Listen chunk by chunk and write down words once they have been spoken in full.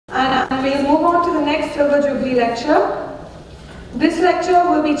And we'll move on to the next Silver Jubilee lecture. This lecture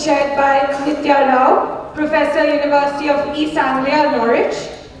will be chaired by Nitya Rao, Professor, University of East Anglia, Norwich.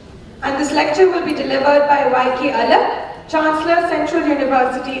 And this lecture will be delivered by Alagh, Chancellor, Central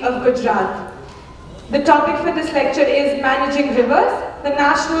University of Gujarat. The topic for this lecture is Managing Rivers, the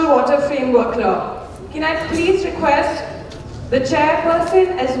National Water Framework Law. Can I please request the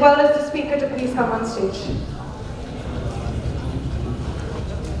chairperson as well as the speaker to please come on stage.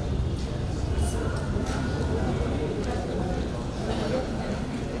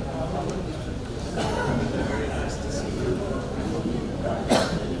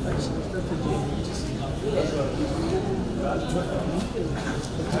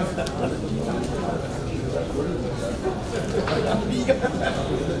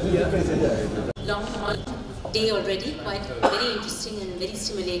 Long day already, quite very interesting and very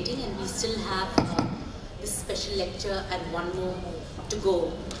stimulating, and we still have this special lecture and one more to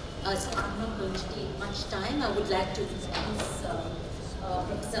go. So I'm not going to take much time. I would like to introduce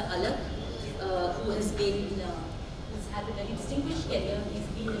Professor Alagh, who has had a very distinguished career. He's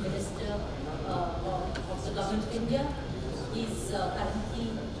been the Minister of the Government of India. He's currently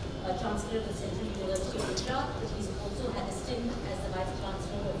Chancellor of the Central University of Gujarat, but he's also had a stint as the Vice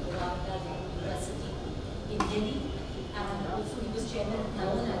Chancellor of Gujarat University in Delhi, and also he was Chairman of the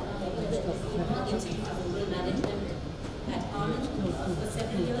Institute of Rural Management at Anand for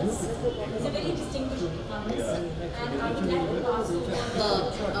 7 years. He's a very distinguished economist, and I would like to pass the floor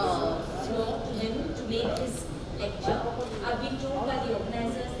to him to make his lecture. I've been told by the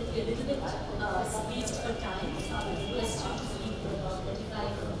organizers that we're a little bit squeezed for time, so I would request you to speak for about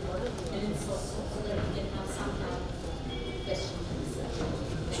 35 minutes or so, so that we can have some time for questions.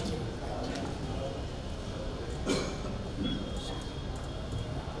 Thank you.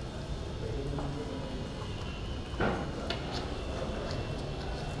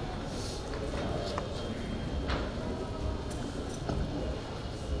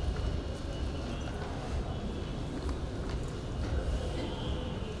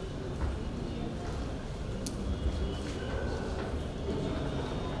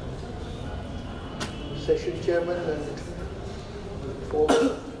 Session Chairman and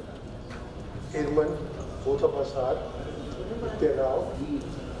former Airman, both of us are, Nitya Rao.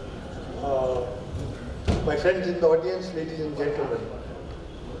 My friends in the audience, ladies and gentlemen.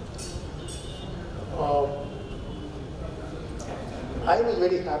 I was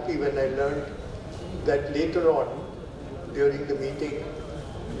very happy when I learned that later on, during the meeting,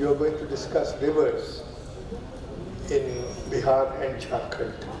 you are going to discuss rivers in Bihar and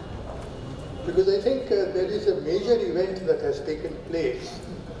Jharkhand. Because I think there is a major event that has taken place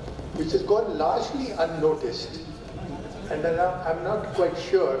which has gone largely unnoticed. And I'm not quite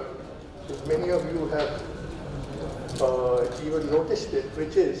sure if many of you have even noticed it,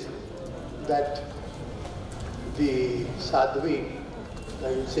 which is that the Sadhvi,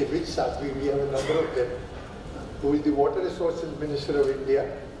 I will say which Sadhvi, we have a number of them, who is the Water Resources Minister of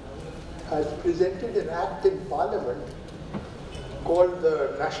India, has presented an act in Parliament called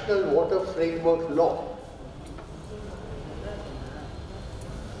the National Water Framework Law.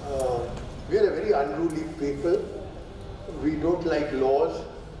 We are a very unruly people. We don't like laws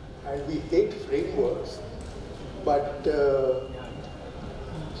and we hate frameworks. But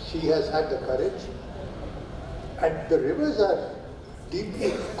she has had the courage. And the rivers are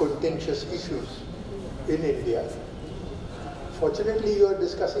deeply contentious issues in India. Fortunately, you are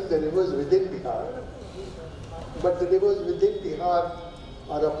discussing the rivers within Bihar. But the rivers within Bihar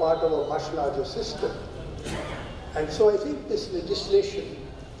are a part of a much larger system. And so I think this legislation,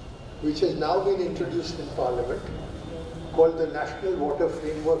 which has now been introduced in Parliament, called the National Water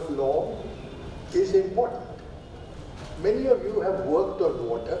Framework Law, is important. Many of you have worked on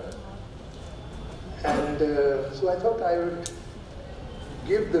water, and so I thought I would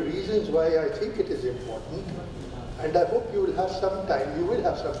give the reasons why I think it is important, and I hope you will have some time,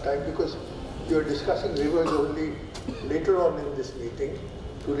 because you are discussing rivers only later on in this meeting,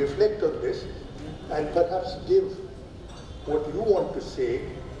 to reflect on this and perhaps give what you want to say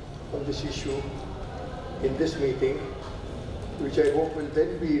on this issue in this meeting, which I hope will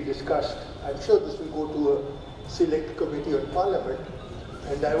then be discussed. I'm sure this will go to a select committee on Parliament,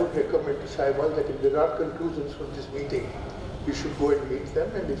 and I would recommend to Saibal that if there are conclusions from this meeting, you should go and meet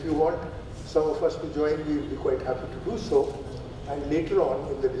them, and if you want some of us to join, we will be quite happy to do so, and later on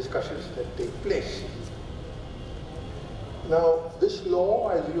in the discussions that take place. Now, this law,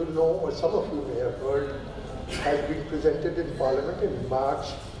 as you know, or some of you may have heard, has been presented in Parliament in March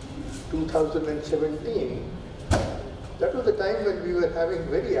 2017. That was the time when we were having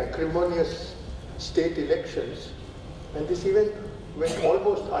very acrimonious state elections, and this event went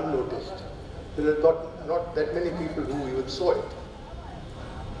almost unnoticed. There are not that many people who even saw it.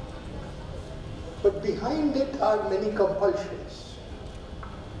 But behind it are many compulsions.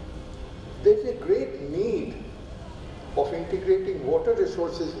 There's a great need of integrating water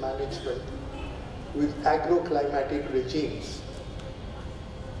resources management with agroclimatic regimes.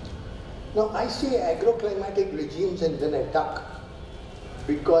 Now I say agroclimatic regimes and then I duck,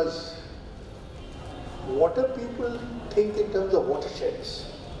 because water people think in terms of watersheds,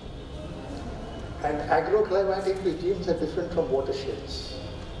 and agroclimatic regimes are different from watersheds,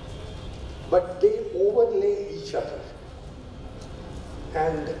 but they overlay each other.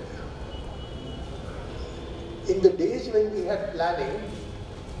 And in the days when we had planning,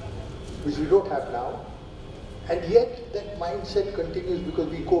 which we don't have now, and yet that mindset continues because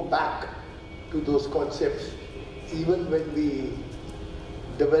we go back to those concepts even when we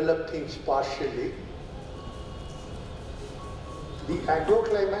develop things partially. The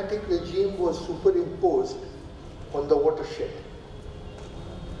agroclimatic regime was superimposed on the watershed.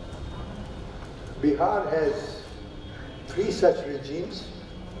 Bihar has 3 such regimes.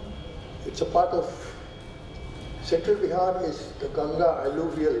 It's a part of Central Bihar is the Ganga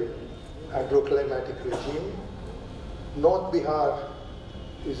alluvial agroclimatic regime. North Bihar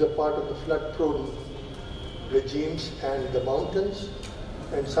is a part of the flood-prone regimes and the mountains.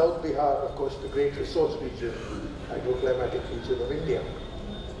 And South Bihar, of course, the great resource region, agroclimatic region of India.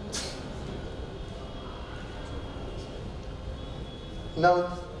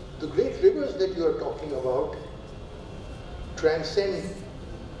 Now, the great rivers that you are talking about transcend,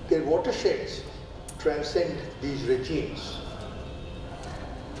 their watersheds transcend these regimes.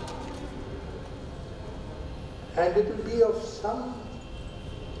 And it will be of some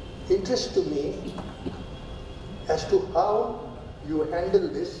interest to me as to how you handle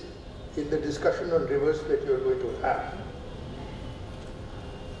this in the discussion on rivers that you are going to have.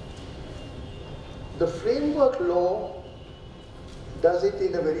 The framework law does it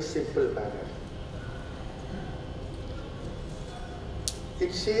in a very simple manner.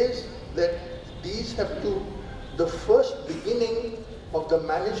 It says that these have to, the first beginning of the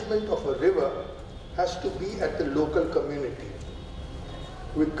management of a river has to be at the local community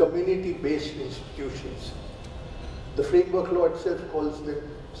with community-based institutions. The framework law itself calls them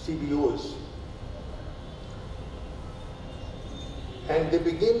CBOs. And they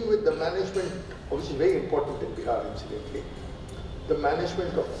begin with the management, which is very important in Bihar incidentally, the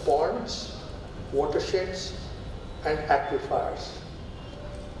management of ponds, watersheds and aquifers.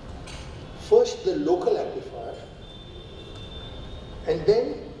 First the local aquifer, and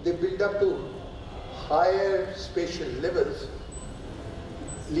then they build up to higher spatial levels,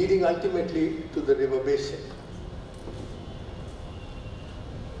 leading ultimately to the river basin.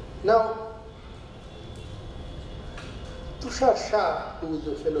 Now, Tushar Shah, who is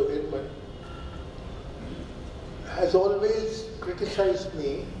a fellow airman, has always criticized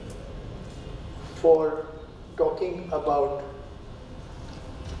me for talking about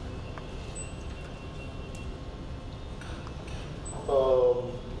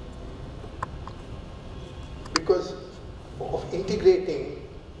because of integrating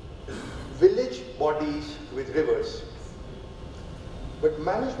village bodies with rivers. But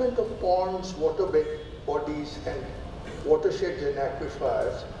management of ponds, waterbed bodies and watersheds and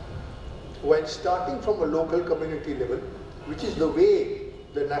aquifers, while starting from a local community level, which is the way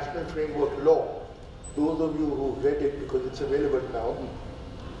the National Framework Law, those of you who read it because it's available now,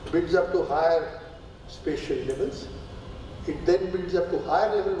 builds up to higher spatial levels. It then builds up to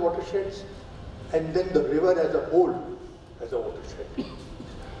higher level watersheds, and then the river as a whole as a watershed.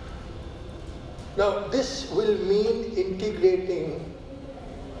 Now this will mean integrating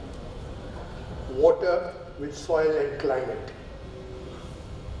water with soil and climate.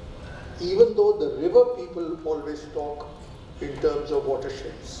 Even though the river people always talk in terms of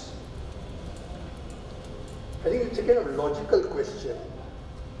watersheds. I think it's a kind of logical question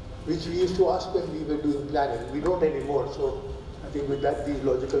which we used to ask when we were doing planning. We don't anymore, so I think with that these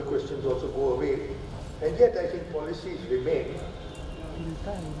logical questions also go away. And yet I think policies remain.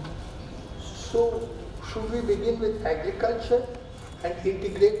 So should we begin with agriculture and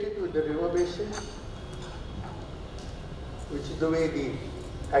integrate it with the river basin, which is the way the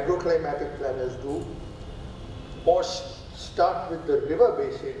agroclimatic planners do, or start with the river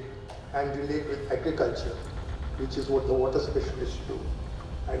basin and relate with agriculture, which is what the water specialists do,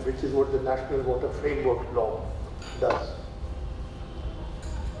 and which is what the National Water Framework Law does.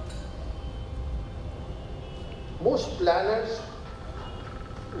 Most planners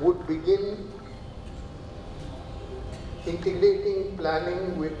would begin integrating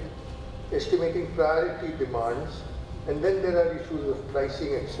planning with estimating priority demands And then there are issues of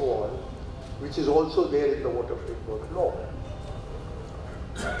pricing and so on, which is also there in the Water Framework Law.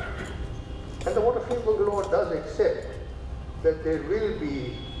 And the Water Framework Law does accept that there will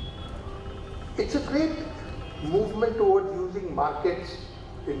be, it's a great movement towards using markets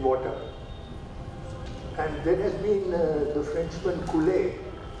in water. And there has been, the Frenchman Coulet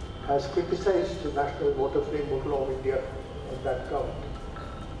has criticized the National Water Framework Law of India on that count.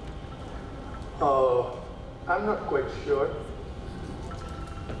 I'm not quite sure,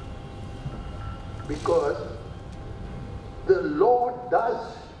 because the law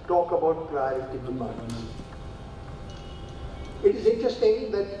does talk about priority demands. It is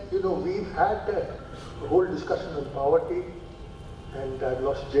interesting that, we've had a whole discussion on poverty, and I've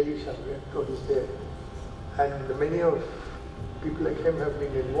lost Jerry somewhere, so he's there. And many of people like him have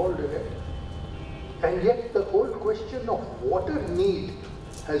been involved in it. And yet the whole question of water need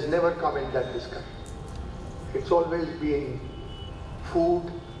has never come in that discussion. It's always been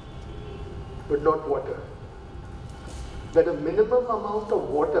food, but not water. That a minimum amount of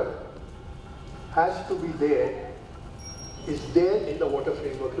water has to be there, is there in the Water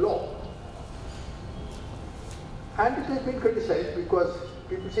Framework Law. And it has been criticized because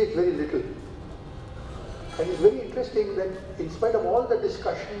people say it's very little. And it's very interesting that in spite of all the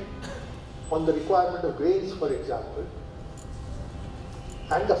discussion on the requirement of grains, for example,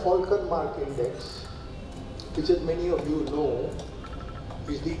 and the Falkenmark Index, which as many of you know,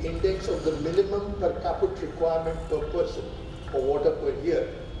 is the index of the minimum per capita requirement per person for water per year.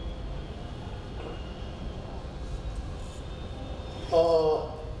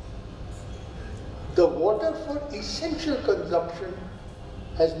 The water for essential consumption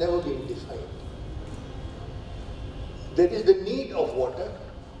has never been defined. There is the need of water,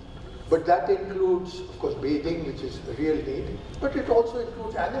 but that includes, of course, bathing, which is a real need, but it also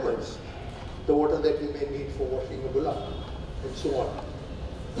includes animals, the water that we may need for washing a bullock, and so on.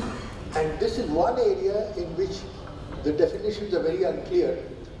 And this is one area in which the definitions are very unclear,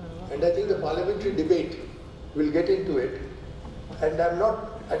 and I think the parliamentary debate will get into it. And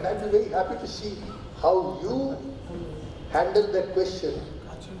I'd be very happy to see how you handle that question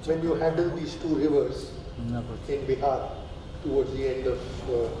when you handle these two rivers in Bihar towards the end of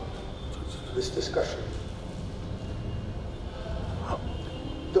this discussion.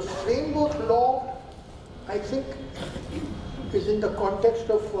 The framework law, I think, is in the context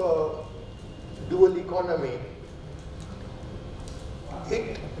of dual economy.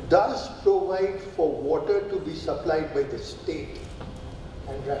 It does provide for water to be supplied by the state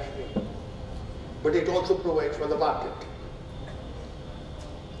and rationing, but it also provides for the market.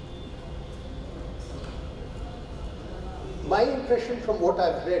 My impression from what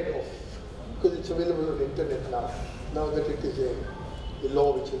I've read of, because it's available on the internet now that it is a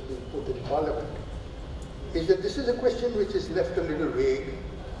law which has been put in Parliament, is that this is a question which is left a little vague,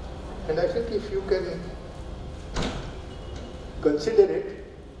 and I think if you can consider it,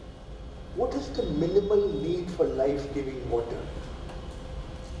 what is the minimal need for life-giving water?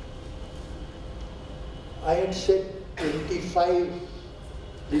 I had said 25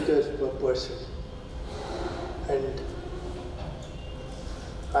 liters per person, and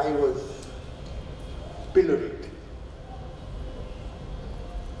I was pilloried.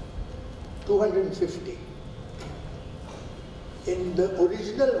 250. In the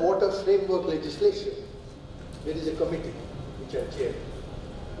original water framework legislation, there is a committee which I chair,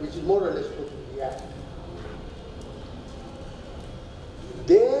 which is more or less put in the act.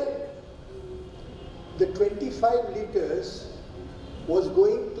 There, the 25 liters was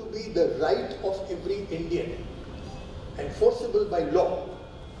going to be the right of every Indian, enforceable by law.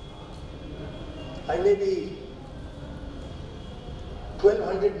 I may be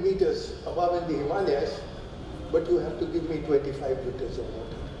 1200 meters above in the Himalayas, but you have to give me 25 liters of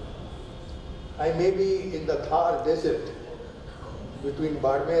water. I may be in the Thar desert between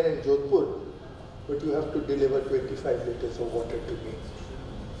Barmer and Jodhpur, but you have to deliver 25 liters of water to me.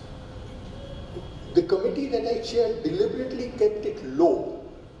 The committee that I chaired deliberately kept it low.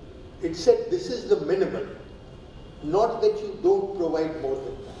 It said this is the minimum, not that you don't provide more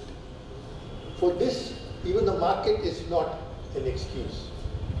than that. For this, even the market is not an excuse.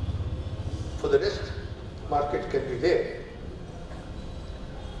 For the rest, market can be there.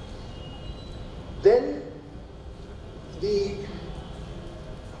 Then the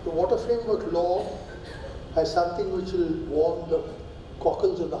Water Framework Law has something which will warm the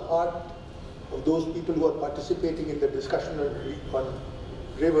cockles of the heart of those people who are participating in the discussion on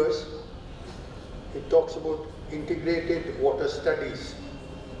rivers. It talks about integrated water studies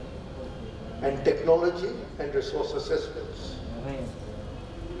and technology and resource assessments.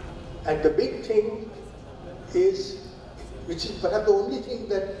 And the big thing is which is perhaps the only thing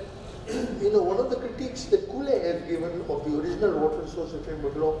that, one of the critiques that Kule has given of the original Water Resources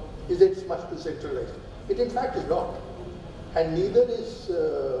Framework Law is that it's much too centralized. It in fact is not. And neither is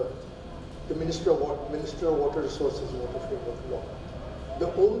the Minister of Water Resources Water Framework Law.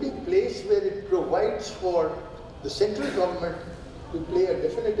 The only place where it provides for the central government to play a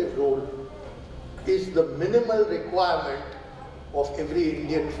definitive role is the minimal requirement of every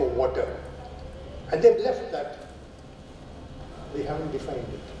Indian for water. And they've left that. They haven't defined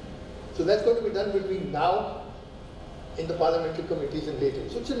it. So that's going to be done between now in the parliamentary committees and later.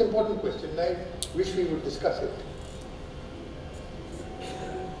 So it's an important question. I wish we would discuss it.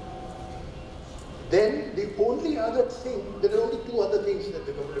 Then the only other thing, there are only two other things that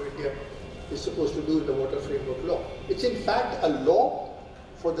the Government of India is supposed to do in the Water Framework Law. It's in fact a law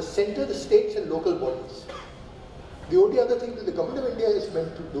for the centre, the states and local bodies. The only other thing that the Government of India is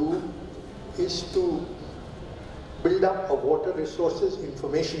meant to do is to build up a water resources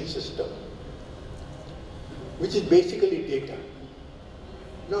information system, which is basically data.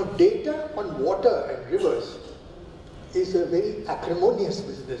 Now, data on water and rivers is a very acrimonious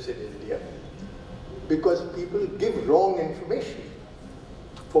business in India because people give wrong information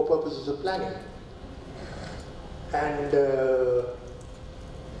for purposes of planning. And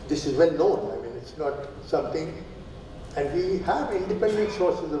this is well known. I mean, it's not something, and we have independent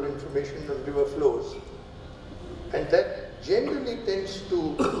sources of information on river flows. And that generally tends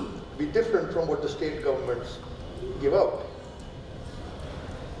to be different from what the state governments give out.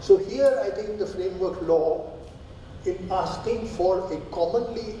 So here I think the framework law, in asking for a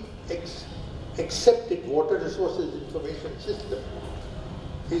commonly accepted water resources information system,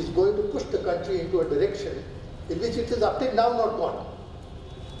 is going to push the country into a direction in which it is up till now not gone.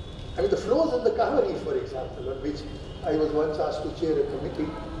 I mean, the flows in the Kaveri, for example, on which I was once asked to chair a committee,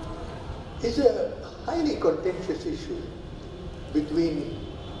 is a highly contentious issue between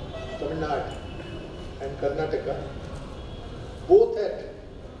Tamil Nadu and Karnataka, both at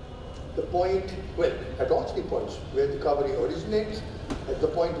the point, well, at all 3 points, where the Kaveri originates, at the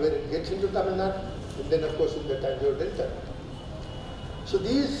point where it gets into Tamil Nadu, and then of course in the Tanjore Delta. So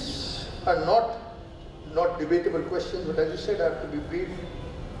these are not debatable questions, but as you said, I have to be brief,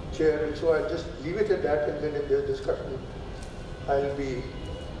 Chair, and so I'll just leave it at that, and then if there's discussion,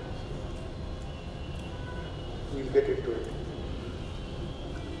 we'll get into it.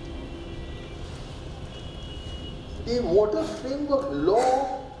 The Water Framework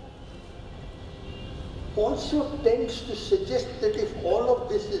Law also tends to suggest that if all of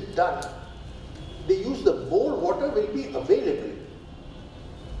this is done, they use the more water will be available.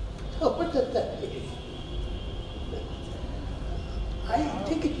 So what does that mean? I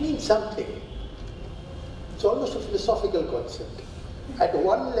think it means something. It's almost a philosophical concept. At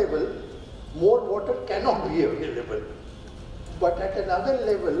one level, more water cannot be available. But at another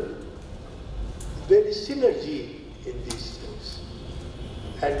level, there is synergy in these things.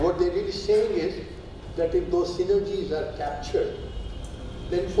 And what they're really saying is that if those synergies are captured,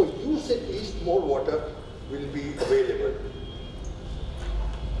 then for use at least more water will be available.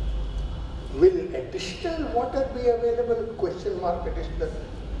 Will additional water be available? Question mark, additional.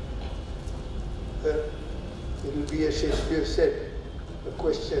 It will be, as Shakespeare said, a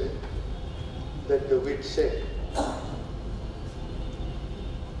question that the wit said.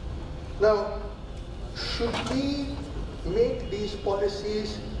 Now, should we make these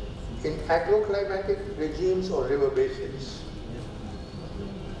policies in agroclimatic regimes or river basins?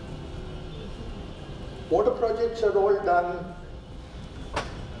 Water projects are all done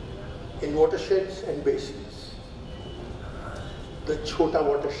in watersheds and basins. The Chota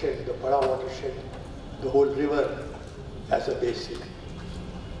watershed, the Bada watershed, the whole river as a basin.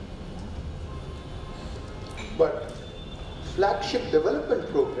 But flagship development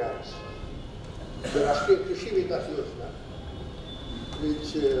programs, the Rashtriya Krishi Vikas Yojana, which,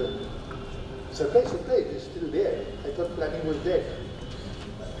 surprise, is still there. I thought planning was dead,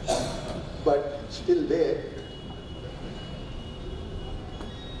 but it's still there.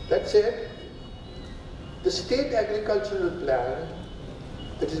 That said, the state agricultural plan,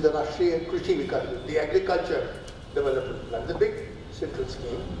 that is the Rashtriya Krishi Vikas, the agriculture development plan, the big central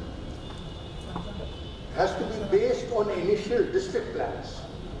scheme, has to be based on initial district plans,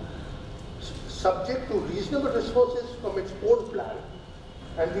 subject to reasonable resources from its own plan,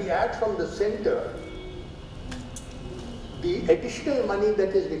 and we add from the center the additional money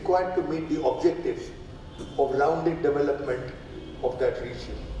that is required to meet the objectives of rounded development of that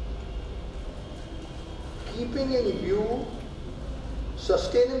region. Keeping in view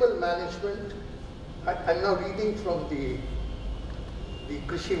sustainable management, I'm now reading from the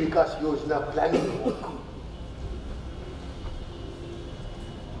Krishi Vikas Yojana planning book.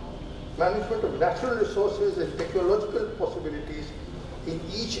 management of natural resources and technological possibilities in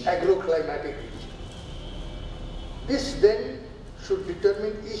each agroclimatic region. This then should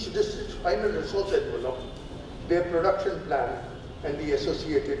determine each district's final resource envelope, their production plan, and the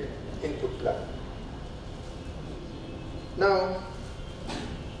associated input plan. Now,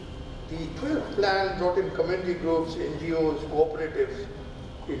 the 12th plan brought in community groups, NGOs, cooperatives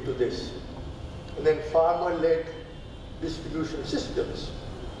into this. And then farmer-led distribution systems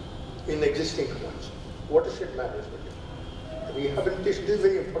in existing floods, watershed management, rehabilitation. This is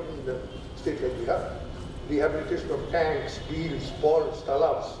very important in the state like Bihar. Rehabilitation of tanks, fields, ponds,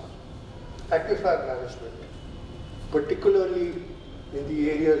 talabs, aquifer management, particularly in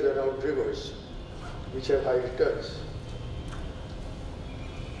the areas around rivers, which have high returns.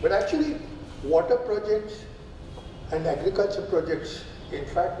 But actually, water projects and agriculture projects, in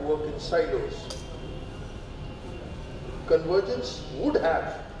fact, work in silos. Convergence would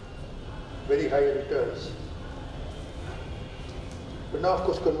have very high returns. But now, of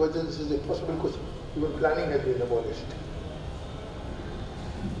course, convergence is impossible because even planning has been abolished.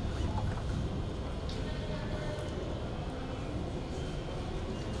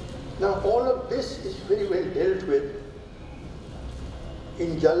 Now, all of this is very well dealt with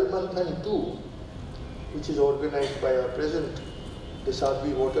in Jal Manthan 2, which is organized by our present, the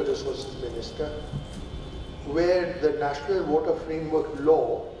Sadhvi Water Resources Minister, where the National Water Framework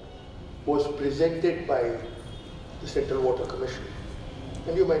Law was presented by the Central Water Commission.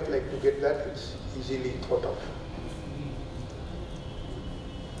 And you might like to get that, it's easily thought of.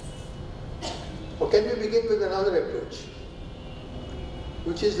 Or can we begin with another approach,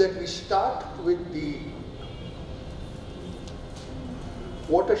 which is that we start with the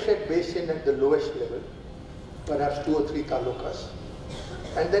watershed basin at the lowest level, perhaps 2 or 3 talukas,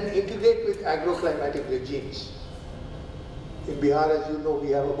 and then integrate with agroclimatic regimes. In Bihar, as you know,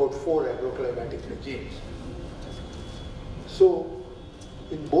 we have about 4 agroclimatic regimes. So,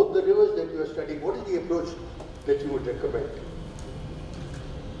 in both the rivers that you are studying, what is the approach that you would recommend?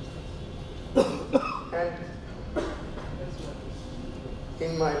 And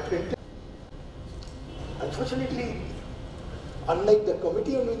in my print, unfortunately, unlike the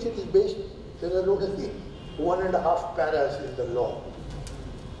committee on which it is based, there are only 1.5 paras in the law.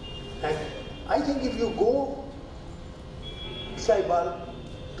 And I think if you go, Saibal,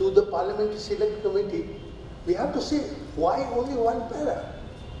 to the Parliamentary Select Committee, we have to say, why only 1 para?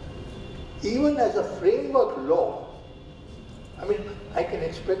 Even as a framework law, I mean, I can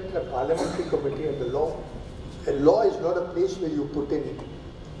expect a parliamentary committee and the law. A law is not a place where you put in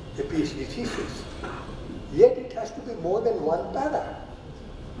a PhD thesis. Yet it has to be more than 1 para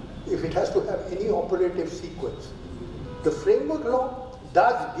if it has to have any operative sequence. The framework law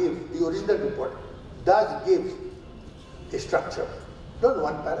does give, the original report does give a structure. Not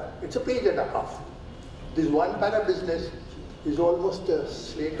 1 para, it's a page and a half. This 1 para business is almost a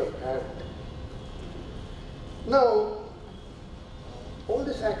sleight of hand. Now, all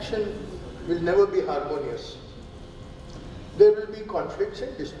this action will never be harmonious. There will be conflicts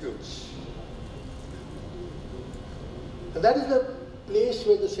and disputes. And that is the place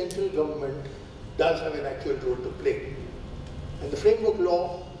where the central government does have an actual role to play. And the framework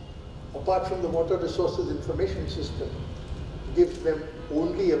law, apart from the water resources information system, gives them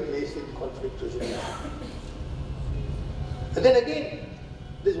only a place in conflict resolution. And then again,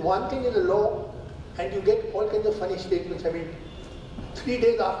 there's one thing in the law, and you get all kinds of funny statements. I mean, 3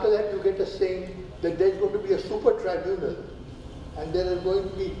 days after that, you get a saying that there's going to be a super tribunal, and there are going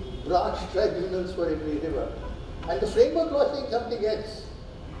to be branch tribunals for every river. And the framework law is saying something else.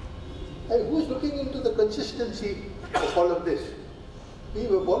 And who's looking into the consistency of all of this?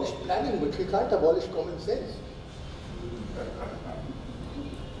 We've abolished planning, but we can't abolish common sense.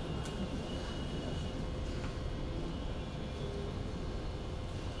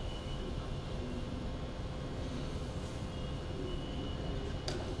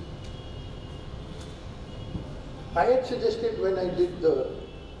 I had suggested when I did the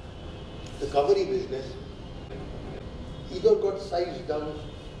recovery business, either got sized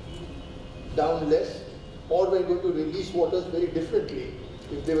down less, or we're going to release waters very differently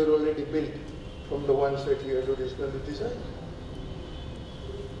if they were already built from the ones that we had originally designed.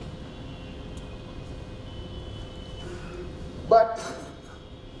 But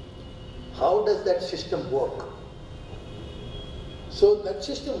how does that system work? So that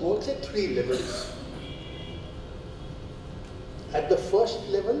system works at 3 levels. At the first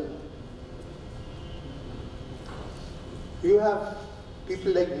level, you have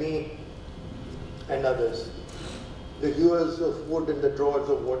people like me and others, the hewers of wood and the drawers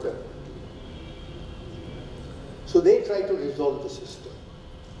of water. So they try to resolve the system.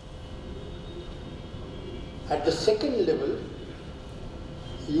 At the second level,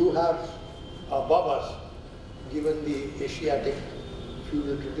 you have above us, given the Asiatic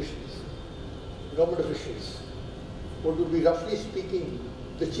feudal traditions, government officials, what would be roughly speaking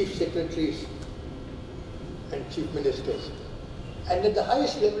the chief secretaries and chief ministers. And at the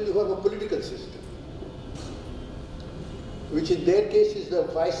highest level, you have a political system, which in their case is the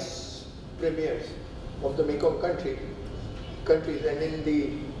vice premiers of the Mekong countries. And in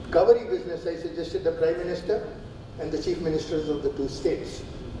the Kaveri business, I suggested the Prime Minister and the Chief Ministers of the two states.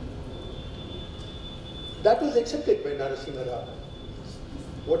 That was accepted by Narasimha Rao.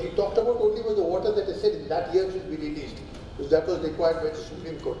 What he talked about only was the water that he said in that year should be released, because that was required by the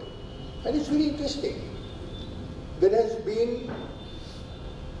Supreme Court. And it's very interesting. There has been,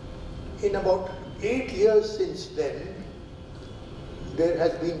 in about 8 years since then, there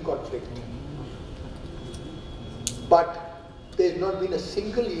has been conflict. But there has not been a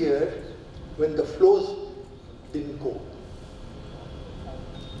single year when the flows didn't go.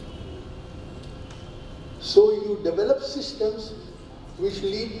 So you develop systems which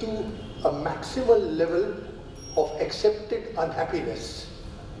lead to a maximal level of accepted unhappiness.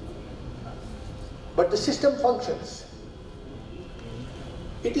 But the system functions.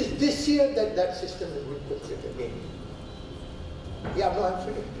 It is this year that that system has been questioned again. Yeah, no, I'm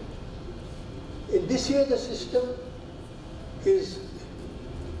finished. In this year the system is,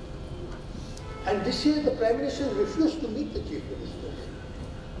 and this year the Prime Minister refused to meet the Chief Minister.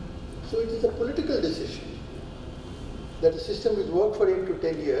 So it is a political decision that the system will work for 8 to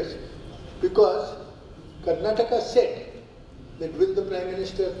 10 years, because Karnataka said that will the Prime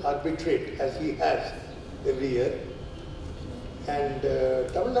Minister arbitrate, as he has every year, and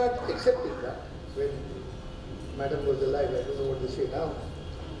Tamil Nadu accepted that when Madam was alive. I don't know what they say now,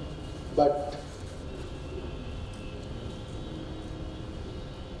 but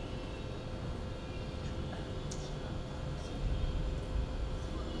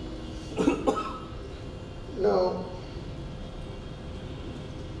now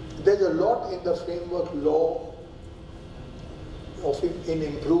there's a lot in the framework law in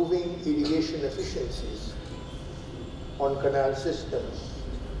improving irrigation efficiencies on canal systems.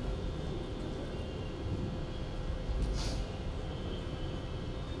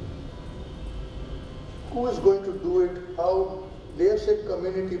 Who is going to do it? How? They have said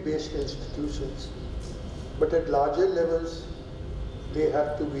community-based institutions, but at larger levels, they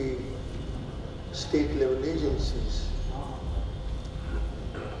have to be state-level agencies.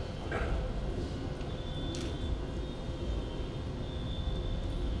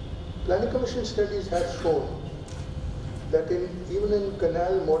 Planning Commission studies have shown that even in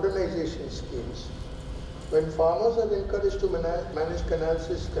canal modernization schemes, when farmers are encouraged to manage canal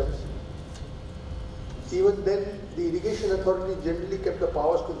systems, even then the irrigation authority generally kept the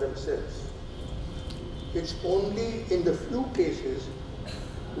powers to themselves. It's only in the few cases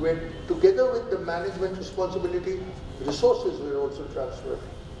where, together with the management responsibility, resources were also transferred,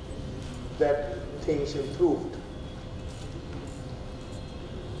 that things improved.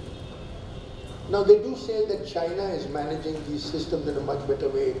 Now they do say that China is managing these systems in a much better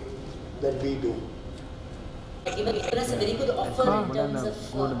way than we do. Given us a very good offer in terms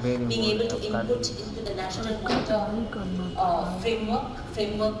of being able to input into the national water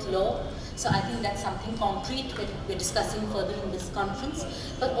framework law. So I think that's something concrete that we're discussing further in this conference.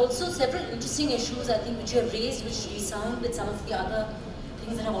 But also several interesting issues, I think, which you have raised, which resound with some of the other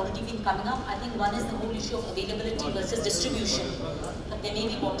things that have already been coming up. I think one is the whole issue of availability versus distribution. But there may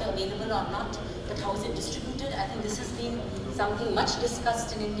be water available or not, but how is it distributed? I think this has been something much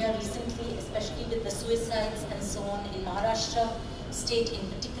discussed in India recently, especially with the suicides and so on in Maharashtra state in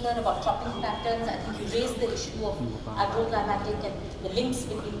particular, about cropping patterns. I think you raised the issue of agroclimatic and the links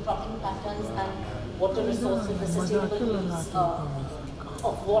between cropping patterns and water resources, the sustainable use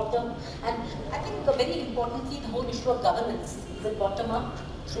of water. And I think very importantly, the whole issue of governance. Is it bottom-up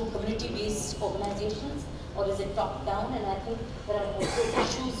through community-based organizations, or is it top-down? And I think there are also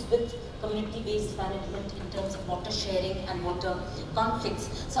issues with community-based management in terms of water sharing and water conflicts.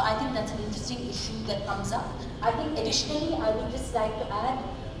 So I think that's an interesting issue that comes up. I think additionally, I would just like to add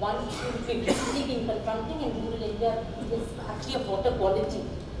one issue which we've recently been confronting in rural India is actually of water quality.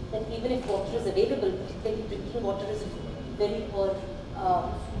 That even if water is available, particularly drinking water is very poor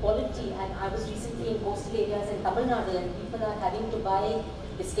quality. And I was recently in coastal areas in Tamil Nadu, and people are having to buy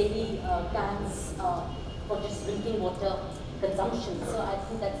heavy cans for just drinking water consumption. So I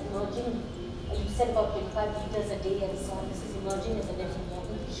think that's emerging. You said about 25 liters a day and so on. This is emerging as a very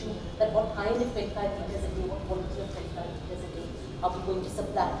important issue. That what kind of 25 liters a day, what quality of 25 liters a day are we going to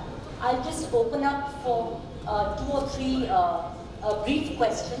supply? I'll just open up for 2 or 3 brief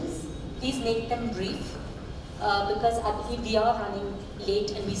questions. Please make them brief. because I believe we are running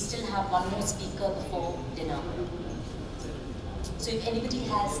late and we still have one more speaker before dinner. So if anybody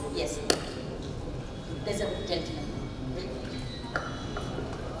has, yes, there's a gentleman.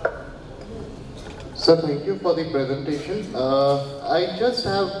 Sir, thank you for the presentation. I just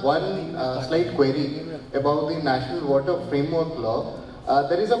have one slight query about the National Water Framework Law.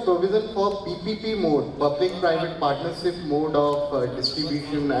 There is a provision for PPP mode, public-private partnership mode of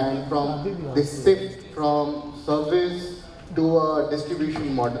distribution, and from the shift from service to a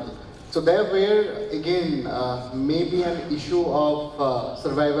distribution model. So there where again maybe an issue of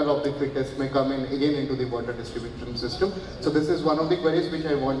survival of the fittest may come in again into the water distribution system. So this is one of the queries which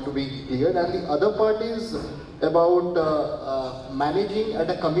I want to be cleared, and the other part is about managing at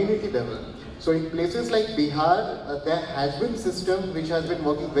a community level. So in places like Bihar, there has been system which has been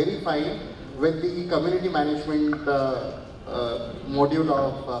working very fine with the community management module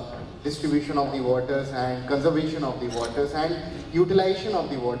of distribution of the waters and conservation of the waters and utilization of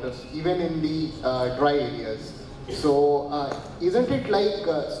the waters even in the dry areas. So isn't it like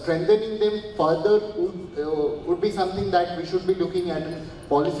strengthening them further would be something that we should be looking at a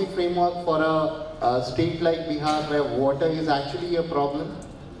policy framework for a state like Bihar where water is actually a problem?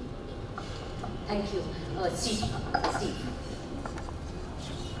 Thank you. Steve.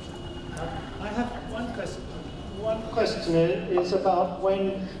 I have one question. One question is about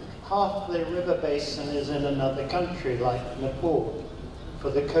when half the river basin is in another country, like Nepal,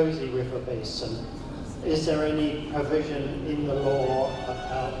 for the Kosi River Basin. Is there any provision in the law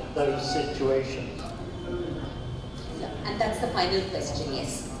about those situations? No, and that's the final question,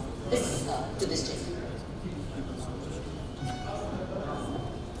 yes. This to this gentleman.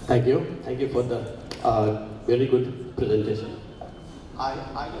 Thank you. Thank you for the very good presentation. I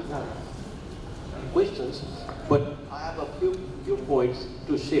don't have questions, but I have a few points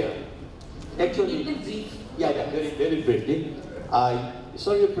to share. Actually, You can brief. yeah, very briefly.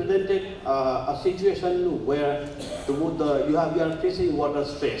 So you presented a situation where you are facing water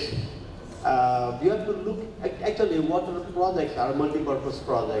stress. You have to look. Actually, water projects are multi-purpose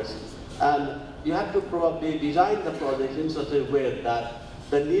projects, and you have to probably design the projects in such a way that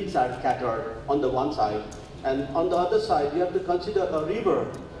the needs are catered on the one side, and on the other side, you have to consider a river.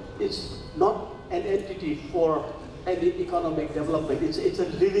 It's not an entity for any economic development. It's a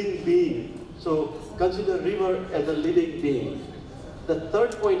living being. So consider river as a living being. The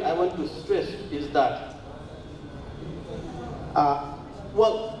third point I want to stress is that,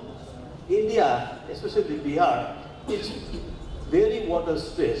 well, India, especially Bihar, is very water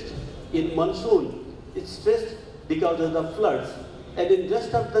stressed. In monsoon, it's stressed because of the floods. And in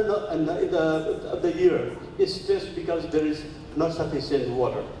rest of the year, it's stressed because there is not sufficient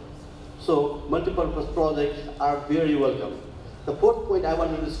water. So multi-purpose projects are very welcome. The fourth point I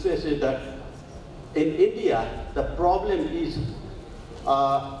wanted to stress is that in India, the problem is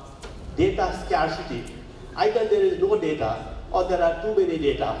data scarcity. Either there is no data or there are too many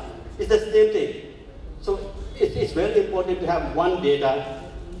data. It's the same thing. So it's very important to have one data.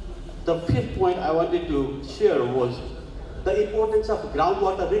 The fifth point I wanted to share was the importance of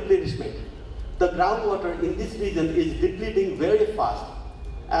groundwater replenishment. The groundwater in this region is depleting very fast,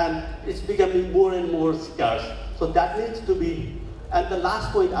 and it's becoming more and more scarce. So that needs to be, and the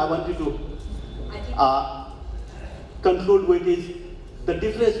last point I wanted to conclude with is the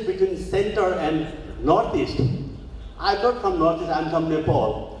difference between center and northeast. I'm not from northeast, I'm from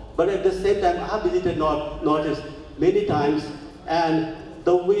Nepal, but at the same time I have visited northeast many times, and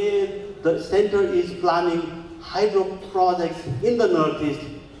the way the center is planning hydro projects in the northeast,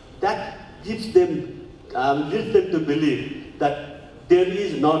 that gives them to believe that there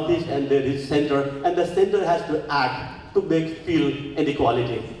is northeast and there is center, and the center has to act to make feel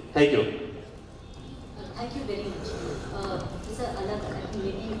inequality. Thank you. Thank you very much. Mr. Alagh, I think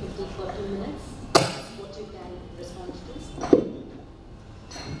maybe you can take for 2 minutes what you can respond to this.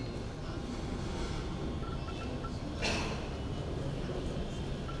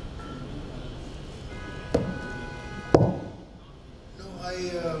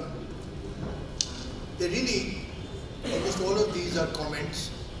 They really, almost all of these are comments,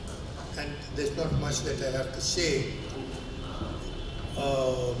 and there's not much that I have to say.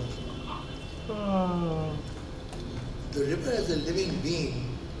 The river as a living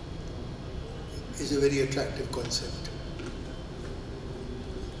being is a very attractive concept.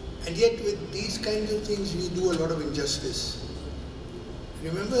 And yet with these kinds of things, we do a lot of injustice.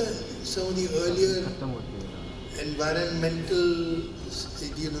 Remember some of the earlier environmental,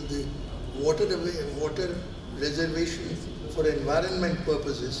 the water reservation for environment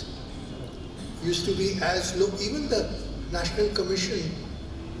purposes used to be as low. Even the National Commission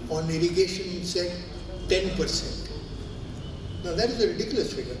on Irrigation said 10%. Now that is a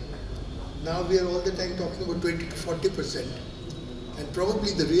ridiculous figure. Now we are all the time talking about 20 to 40%. And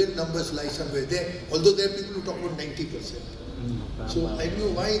probably the real numbers lie somewhere there, although there are people who talk about 90%. So I don't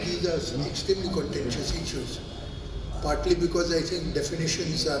know why these are some extremely contentious issues. Partly because I think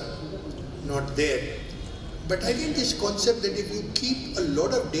definitions are not there. But I think this concept that if you keep a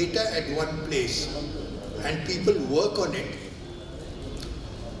lot of data at one place and people work on it,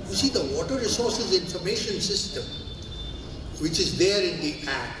 you see the Water Resources Information System, which is there in the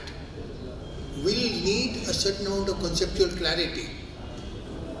Act, will need a certain amount of conceptual clarity.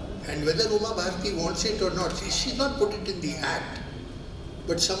 And whether Uma Bharati wants it or not, she's not put it in the Act.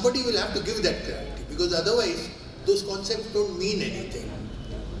 But somebody will have to give that clarity, because otherwise those concepts don't mean anything.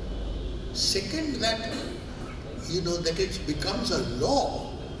 Second, that that it becomes a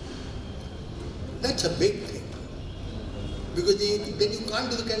law, that's a big thing. Because then you can't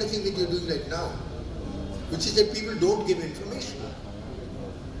do the kind of thing that you're doing right now, which is that people don't give information.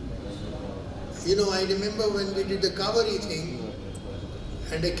 I remember when we did the Kaveri thing,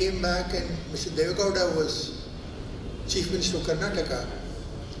 and I came back and Mr. Devegowda was Chief Minister of Karnataka.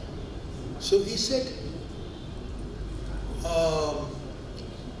 So he said,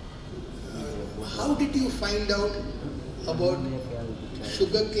 how did you find out about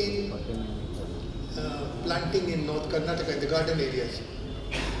sugarcane planting in North Karnataka, in the garden areas?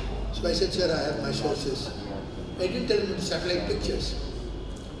 So I said, sir, I have my sources. I didn't tell him the satellite pictures.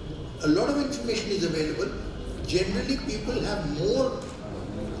 A lot of information is available. Generally, people have more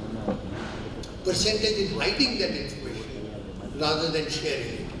percentage in hiding that information rather than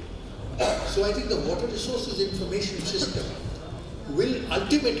sharing it. So I think the Water Resources Information System will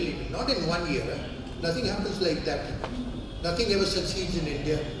ultimately, not in 1 year, nothing happens like that. Nothing ever succeeds in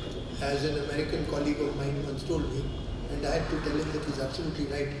India, as an American colleague of mine once told me, and I had to tell him that he's absolutely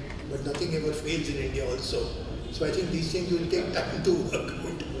right, but nothing ever fails in India also. So I think these things will take time to work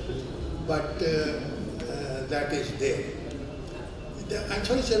out, but that is there. I'm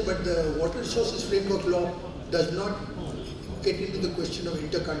sorry, sir, but the Water Resources Framework Law does not get into the question of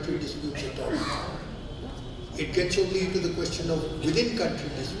inter-country disputes at all. It gets only into the question of within-country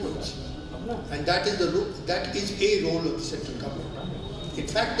disputes, and that is a role of the central government. In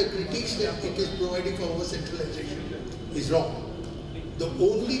fact, the critiques that it is providing for over-centralization is wrong. The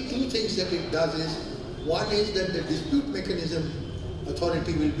only two things that it does is, one is that the dispute mechanism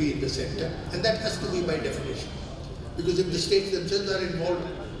authority will be in the center, and that has to be by definition. Because if the states themselves are involved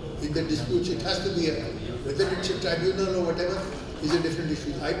in the disputes, it has to be whether it's a tribunal or whatever is a different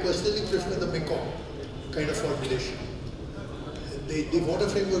issue. I personally prefer the Mekong kind of formulation. The Water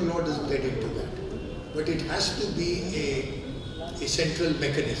Framework Law doesn't get into that. But it has to be a central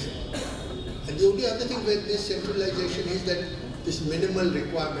mechanism. And the only other thing with this centralization is that this minimal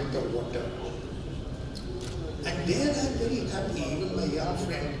requirement of water. And there I'm very happy. Even my young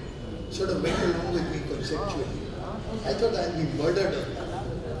friend sort of went along with me conceptually. I thought I'd be murdered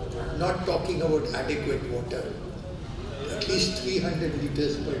of not talking about adequate water. At least 300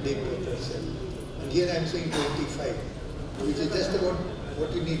 liters per day per person. And here I'm saying 25, which is just about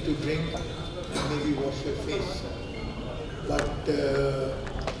what you need to drink and maybe wash your face. But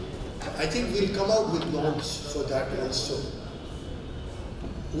I think we'll come out with norms for that also.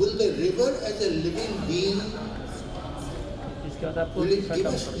 Will the river as a living being, will it give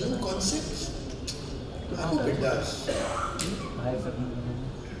us new concepts? I hope it does.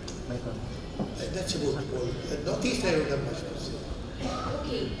 That's about all. Northeast, I don't have much to say.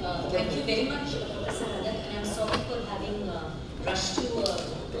 Okay, thank you very much, Professor Alagh, and I'm sorry for having rushed you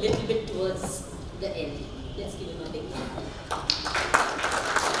a little bit towards the end. Let's give him a big hand.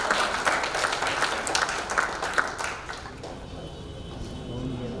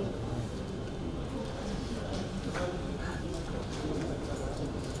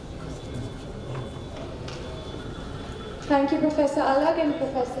 Thank you, Professor Alagh and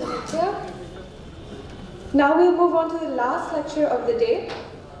Professor Nitya. Now we'll move on to the last lecture of the day.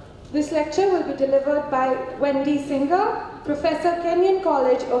 This lecture will be delivered by Wendy Singer, Professor, Kenyon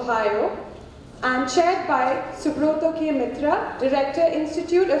College, Ohio, and chaired by Subroto K. Mitra, Director,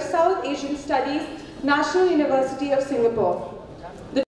 Institute of South Asian Studies, National University of Singapore.